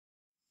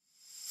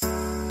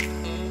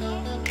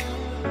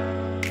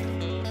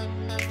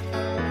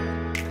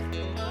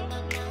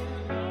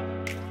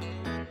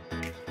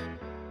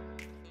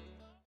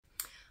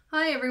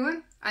Hi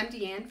everyone, I'm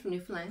Deanne from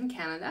Newfoundland,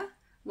 Canada.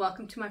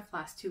 Welcome to my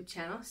Flosstube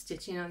channel,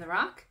 Stitching on the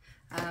Rock.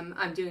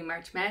 I'm doing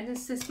March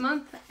Madness this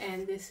month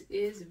and this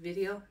is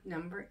video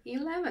number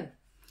 11.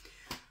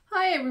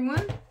 Hi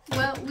everyone.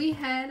 Well, we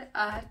had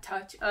a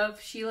touch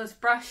of Sheila's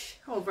brush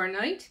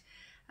overnight.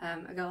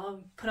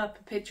 I'll put up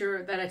a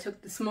picture that I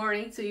took this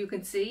morning so you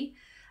can see.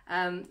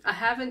 I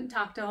haven't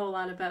talked a whole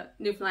lot about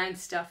Newfoundland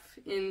stuff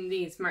in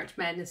these March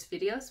Madness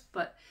videos,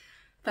 but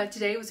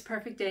today was a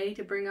perfect day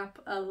to bring up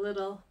a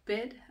little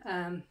bit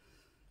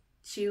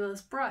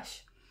Sheila's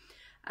brush,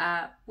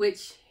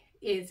 which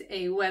is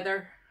a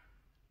weather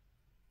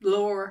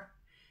lore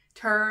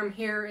term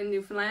here in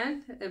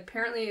Newfoundland.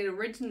 Apparently it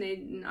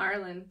originated in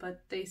Ireland,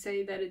 but they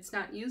say that it's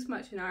not used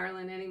much in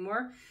Ireland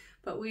anymore,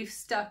 but we've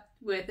stuck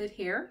with it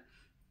here.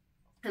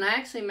 And I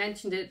actually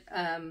mentioned it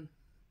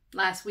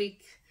last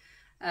week.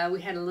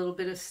 We had a little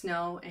bit of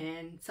snow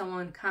and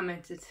someone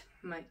commented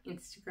on my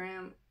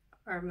Instagram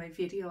or my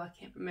video, I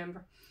can't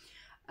remember,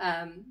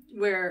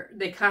 where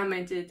they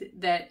commented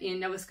that in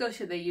Nova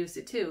Scotia they used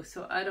it too.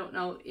 So I don't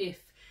know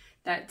if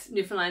that's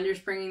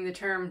Newfoundlanders bringing the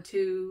term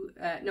to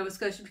Nova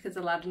Scotia, because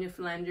a lot of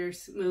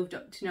Newfoundlanders moved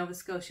up to Nova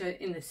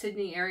Scotia in the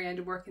Sydney area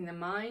to work in the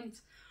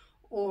mines,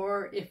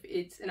 or if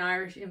it's an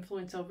Irish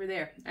influence over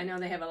there. I know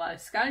they have a lot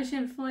of Scottish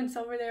influence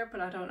over there,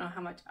 but I don't know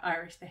how much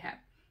Irish they have.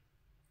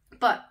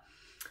 But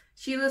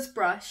Sheila's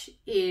brush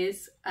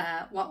is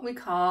what we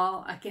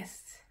call, I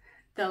guess,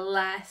 the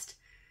last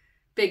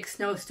big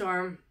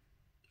snowstorm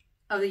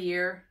of the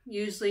year.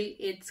 Usually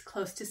it's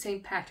close to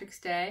St. Patrick's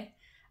Day.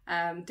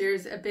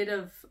 There's a bit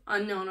of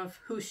unknown of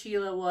who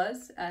Sheila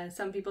was.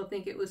 Some people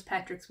think it was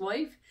Patrick's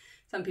wife.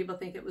 Some people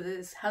think it was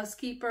his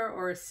housekeeper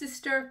or his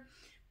sister.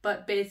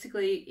 But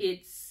basically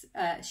it's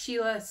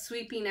Sheila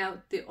sweeping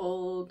out the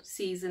old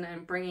season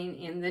and bringing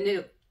in the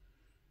new.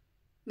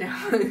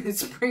 Now,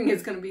 spring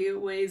is going to be a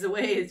ways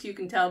away, as you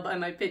can tell by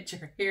my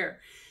picture here.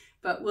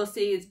 But we'll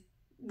see.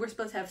 We're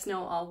supposed to have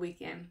snow all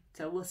weekend,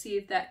 so we'll see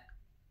if that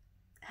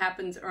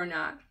happens or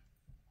not.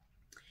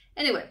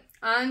 Anyway,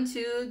 on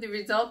to the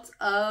results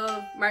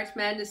of March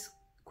Madness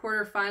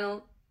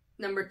quarterfinal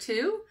number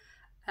 2.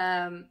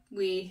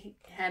 We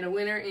had a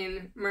winner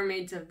in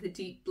Mermaids of the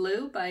Deep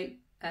Blue by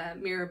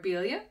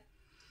Mirabilia.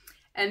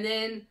 And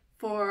then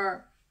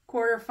for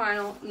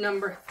quarterfinal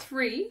number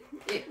 3,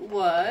 it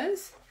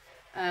was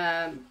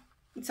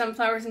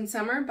Sunflowers in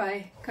Summer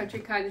by Country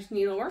Cottage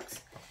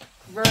Needleworks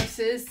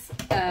versus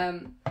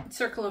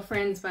Circle of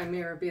Friends by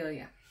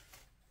Mirabilia.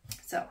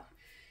 So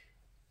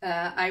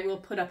I will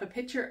put up a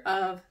picture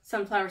of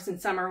Sunflowers in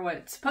Summer, what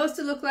it's supposed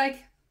to look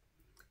like.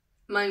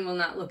 Mine will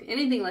not look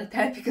anything like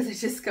that because I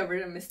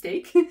discovered a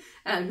mistake.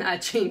 I'm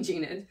not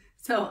changing it,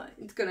 so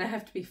it's going to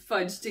have to be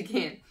fudged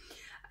again.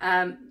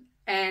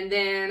 And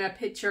then a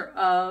picture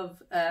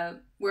of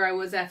where I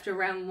was after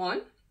round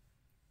 1.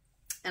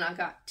 And I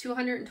got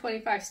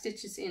 225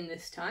 stitches in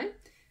this time.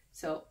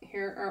 So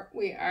here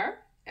we are.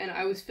 And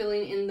I was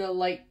filling in the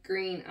light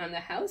green on the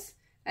house.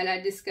 And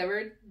I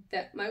discovered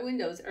that my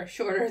windows are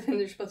shorter than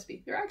they're supposed to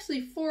be. They're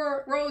actually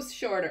 4 rows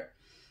shorter.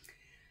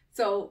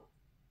 So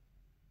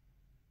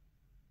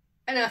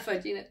I'm not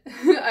fudging it.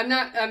 I'm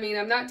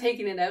not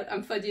taking it out.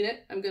 I'm fudging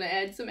it. I'm going to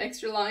add some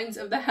extra lines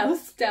of the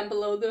house down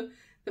below the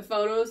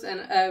photos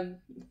and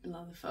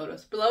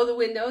below the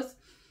windows.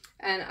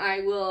 And I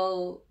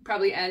will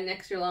probably add an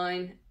extra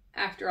line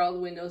after all the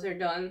windows are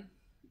done,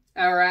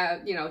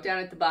 or you know, down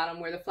at the bottom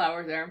where the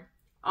flowers are.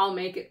 I'll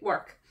make it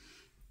work.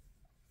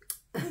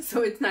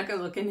 So it's not going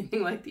to look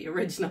anything like the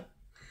original,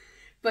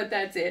 but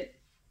that's it.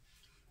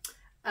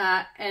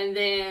 And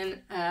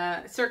then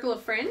Circle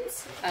of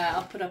Friends,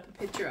 I'll put up a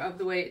picture of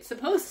the way it's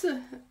supposed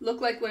to look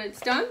like when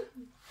it's done.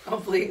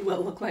 Hopefully it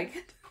will look like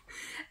it.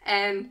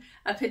 And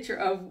a picture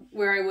of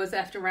where I was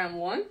after round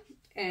 1.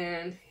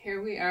 And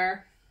here we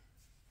are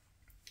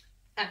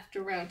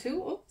after round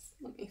 2. Oops,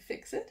 let me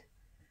fix it.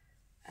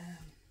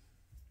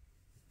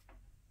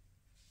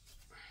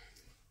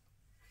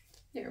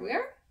 There we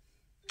are.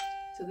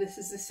 So this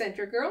is the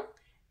center girl,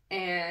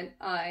 and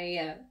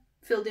I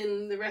filled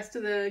in the rest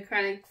of the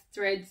acrylic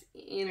threads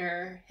in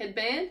her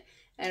headband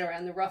and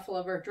around the ruffle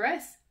of her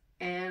dress,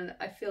 and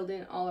I filled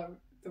in all of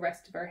the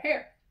rest of her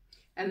hair,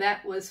 and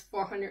that was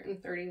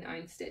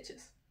 439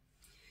 stitches.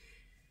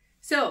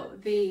 So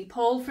the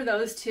poll for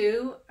those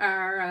two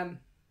are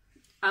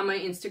on my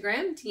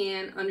Instagram,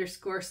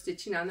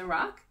 Deanne_Stitching on the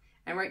Rock,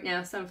 and right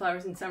now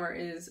Sunflowers in Summer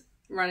is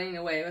running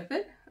away with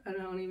it. I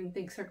don't even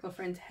think Circle of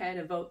Friends had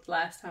a vote the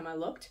last time I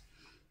looked.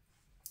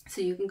 So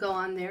you can go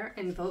on there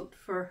and vote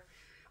for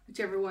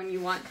whichever one you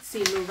want to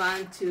see move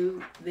on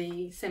to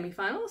the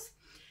semifinals.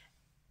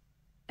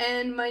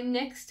 And my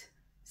next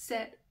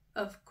set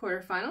of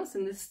quarterfinals,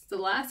 and this is the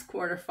last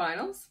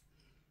quarterfinals,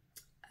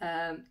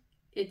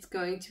 it's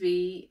going to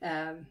be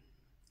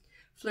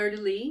Fleur de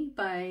Lis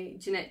by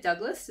Jeanette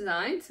Douglas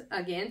Designs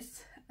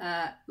against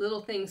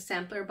Little Things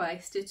Sampler by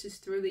Stitches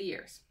Through the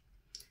Years.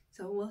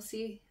 So we'll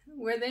see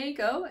where they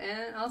go,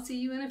 and I'll see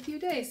you in a few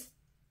days.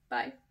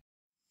 Bye.